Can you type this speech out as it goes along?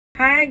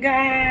Hi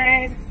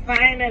guys,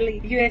 finally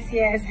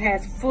USCIS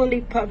has fully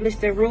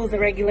published the rules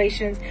and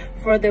regulations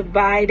for the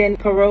Biden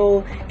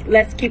Parole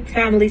Let's Keep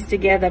Families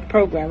Together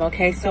program.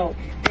 Okay, so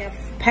they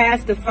have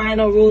passed the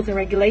final rules and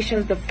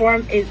regulations. The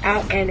form is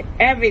out and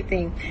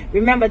everything.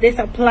 Remember, this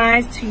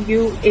applies to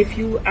you if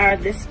you are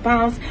the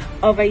spouse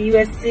of a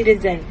U.S.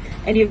 citizen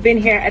and you've been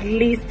here at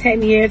least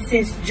 10 years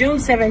since June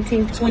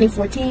 17,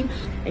 2014,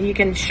 and you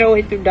can show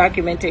it through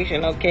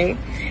documentation. Okay,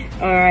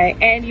 all right,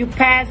 and you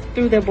pass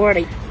through the border.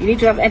 You need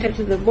to have entered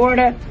through the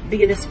border,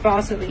 be the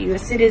spouse of a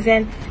U.S.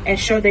 citizen, and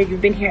show that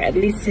you've been here at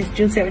least since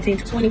June 17,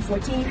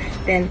 2014.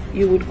 Then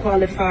you would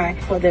qualify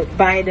for the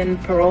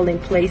Biden Parole in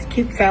Place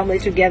Keep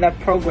Families Together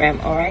program,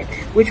 all right,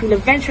 which will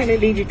eventually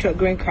lead you to a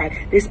green card.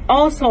 This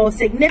also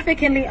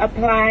significantly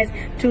applies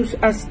to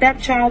a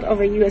stepchild of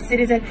a U.S.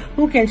 citizen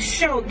who can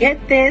show,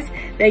 get this,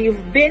 that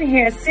you've been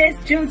here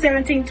since June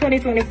 17,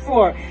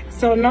 2024.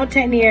 So no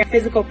 10-year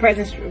physical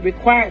presence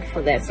required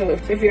for that. So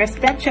if you're a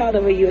stepchild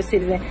of a U.S.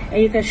 citizen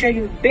and you can show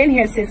you've been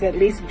here since at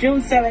least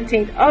June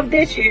 17th of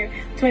this year,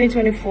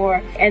 2024,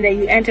 and then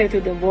you enter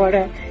through the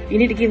border, you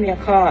need to give me a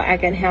call. I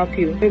can help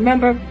you.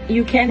 Remember,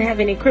 you can't have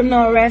any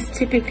criminal arrests.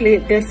 Typically,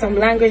 there's some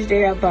language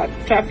there about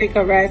traffic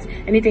arrests,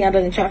 anything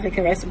other than traffic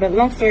arrests. But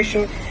long story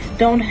short,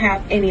 don't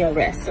have any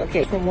arrests.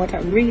 Okay, from what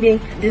I'm reading,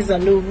 this is a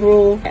new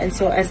rule, and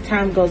so as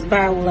time goes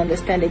by, we'll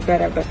understand it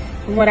better. But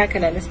from what I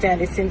can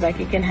understand, it seems like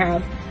you can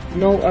have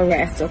no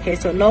arrest. Okay,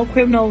 so no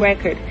criminal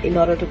record in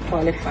order to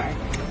qualify.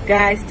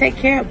 Guys, take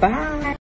care. Bye.